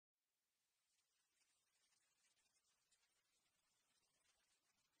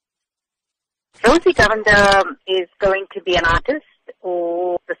Rosy Govender is going to be an artist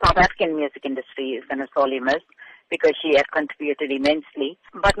who the South African music industry is going to sorely miss because she has contributed immensely.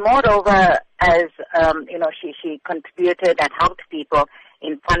 But moreover, as she contributed and helped people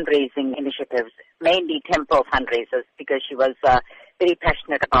in fundraising initiatives, mainly temple fundraisers, because she was very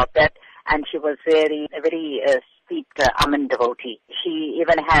passionate about that, and she was very steeped Aman devotee. She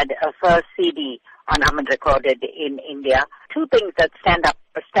even had a first CD on Aman recorded in India. Two things that stand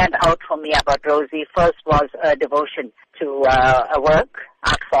out for me about Rosy. First was a devotion to a work,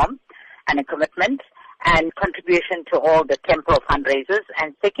 art form, and a commitment, and contribution to all the temple fundraisers.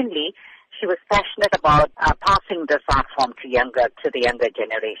 And secondly, she was passionate about passing this art form to the younger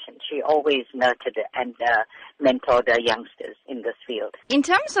generation. She always nurtured and mentored youngsters in this field. In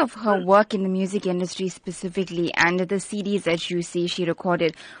terms of her work in the music industry specifically and the CDs that you say she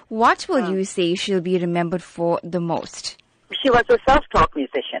recorded, what will you say she'll be remembered for the most? She was a self-taught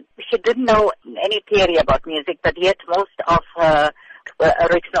musician. She didn't know any theory about music, but yet most of her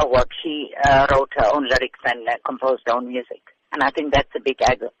original work, she wrote her own lyrics and composed her own music. And I think that's a big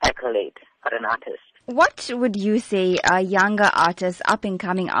accolade for an artist. What would you say younger artists,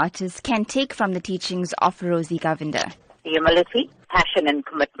 up-and-coming artists, can take from the teachings of Rosy Govender? Humility, passion and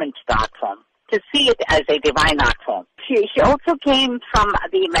commitment to the art form. To see it as a divine art form. She also came from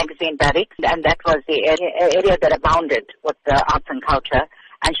the magazine Barracks, and that was the area that abounded with the arts and culture,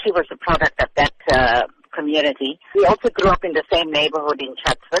 and she was a product of that community. We also grew up in the same neighborhood in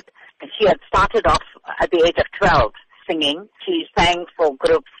Chatsworth, and she had started off at the age of 12 singing. She sang for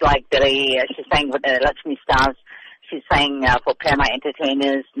groups like she sang with the Lakshmi Stars, she sang for Prema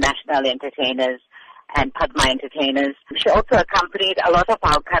Entertainers, National Entertainers, and Padma Entertainers. She also accompanied a lot of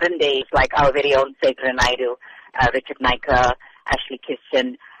our current days, like our very own Sekra Naidu, Richard Naicker, Ashley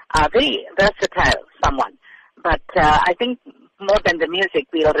Christian, very versatile someone. But I think more than the music,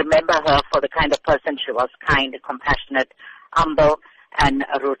 we'll remember her for the kind of person she was, kind, compassionate, humble, and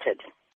rooted.